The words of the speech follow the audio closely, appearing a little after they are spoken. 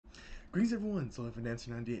Greetings everyone, so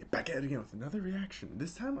FabvL98 back at it again with another reaction.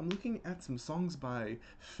 This time I'm looking at some songs by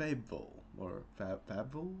FabvL, or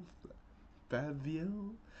FabvL?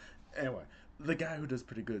 Anyway, the guy who does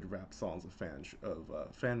pretty good rap songs of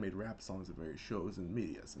fan-made rap songs of various shows and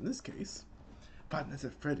medias. In this case, Five Nights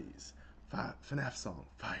at Freddy's Fnaf song,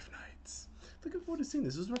 Five Nights. Looking forward to seeing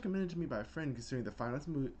this. This was recommended to me by a friend considering the Five Nights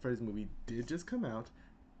at Freddy's movie did just come out,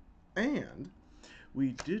 and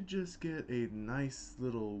we did just get a nice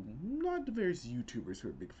little nod to various YouTubers who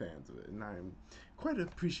are big fans of it, and I'm quite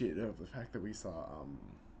appreciative of the fact that we saw,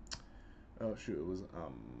 oh shoot, it was,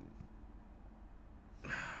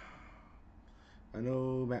 I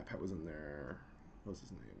know Matt Pat was in there. What's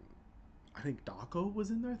his name? I think Daco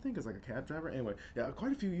was in there, I think, as like a cab driver. Anyway, yeah,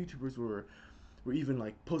 quite a few YouTubers were even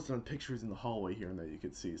like posted on pictures in the hallway here and there you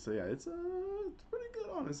could see. So yeah, it's pretty good,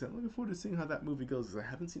 honestly. I'm looking forward to seeing how that movie goes because I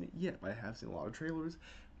haven't seen it yet, but I have seen a lot of trailers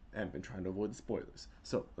and been trying to avoid the spoilers.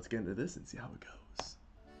 So let's get into this and see how it goes.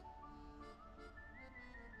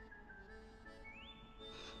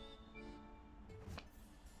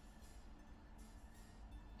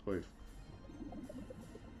 Wait.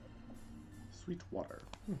 Sweet Water.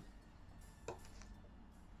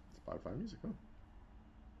 Spotify music, huh?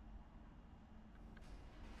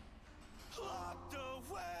 Locked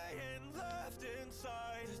away and left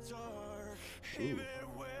inside the dark. Ooh. Even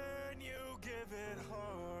when you give it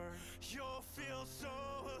hard, you'll feel so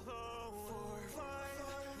alone. For 5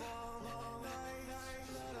 long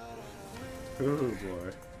nights. Oh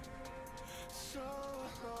boy. So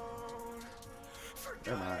alone.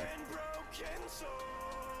 Am I? Forgotten broken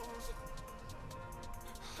souls.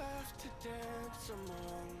 Left to dance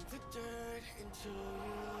among the dead until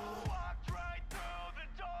you walked right through the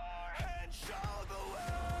door and show the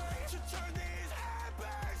way to turn these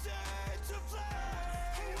handbags into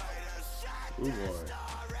play. Way to set Ooh, the boy.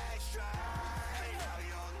 story straight.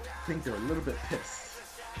 I think they're a little bit pissed.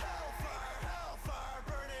 Hellfire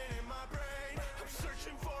burning in my brain. I'm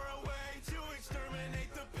searching for a way to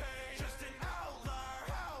exterminate the pain. Just an howler,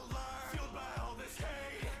 fueled by all this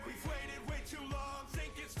hate. We've waited way too long,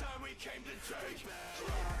 think it's time we came to take.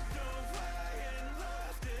 Locked away and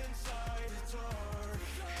left inside the dark.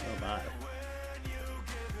 Oh my. When you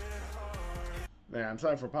give it hard. Man, I'm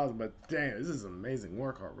sorry for pausing, but dang, this is amazing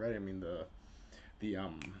work already. I mean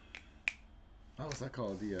what was that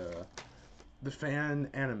called? The fan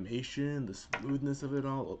animation, the smoothness of it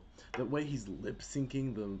all, the way he's lip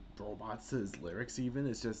syncing the robots to his lyrics even,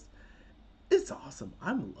 it's awesome.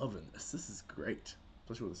 I'm loving this. This is great.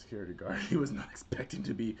 Especially with the security guard. He was not expecting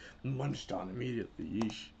to be munched on immediately.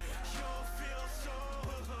 Yeesh. You'll feel so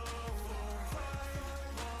alone.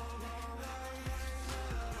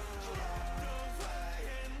 Locked away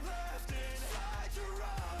and left inside your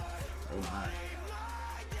ride. Oh my.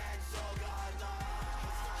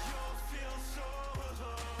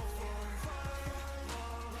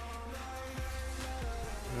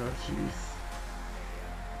 Oh jeez.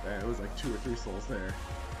 Man, it was like 2 or 3 souls there.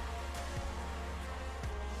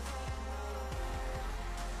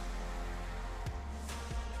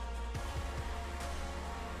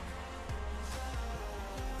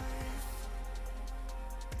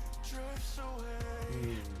 Drifts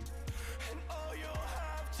away, and all you'll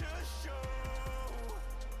have to show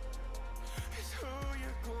is who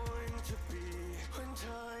you're going to be when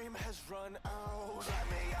time has run out. Let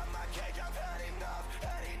me out my cage, I've had enough.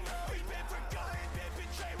 We've been forgotten, been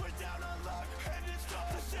betrayed, we're down on luck, and it's tough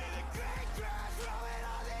to see the green grass growing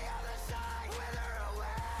on the other side. Wither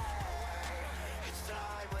away. It's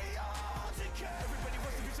time we all decay. Everybody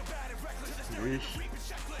wants to be so bad and reckless. They're staring at the reaping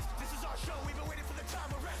checklist. This is our show, we've been waiting for the time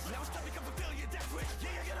of rest. Now it's time to come fulfill your death wish.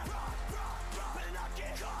 Yeah, you're gonna rock. Better not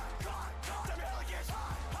get caught. Time to hell gets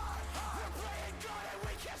hot. We're playing God and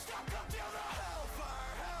we can't stop. Come feel the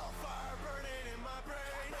hellfire burning in my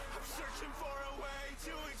brain. I'm searching for a way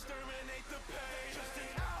to exterminate the pain. Just an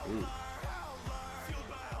howler, fueled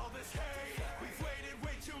by all this hate. We've waited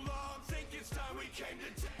way too long, think it's time we came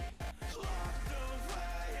to take. Locked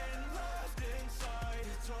away and left inside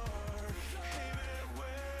the dark. Even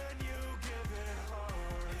when you give it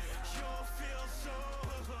hard, you'll feel so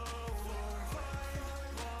alone.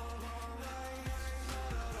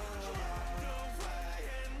 Locked away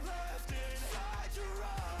and left inside your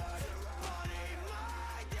ride. Body,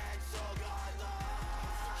 mind, and soul gone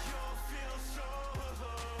lost. You'll feel so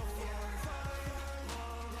alone.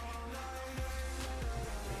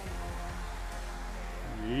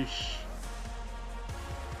 Yeesh.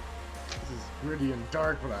 This is gritty and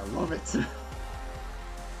dark, but I love it.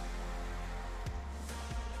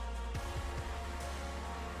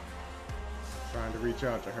 Trying to reach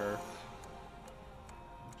out to her.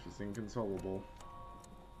 She's inconsolable.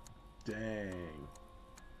 Dang.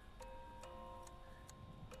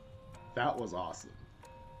 That was awesome.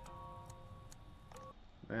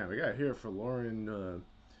 Man, we got here for Lauren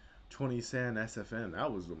 20 San SFM.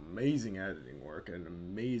 That was amazing editing work and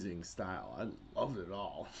amazing style. I loved it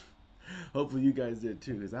all. Hopefully you guys did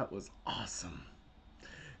too, because that was awesome.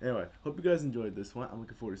 Anyway, hope you guys enjoyed this one. I'm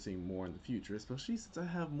looking forward to seeing more in the future, especially since I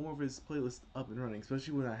have more of his playlist up and running,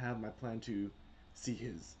 especially when I have my plan to see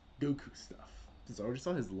his Goku stuff. Since I already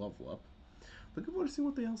saw his level up. Looking forward to seeing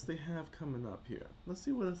what else they have coming up here. Let's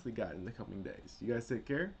see what else they got in the coming days. You guys take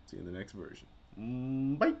care. See you in the next version.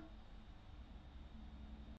 Bye!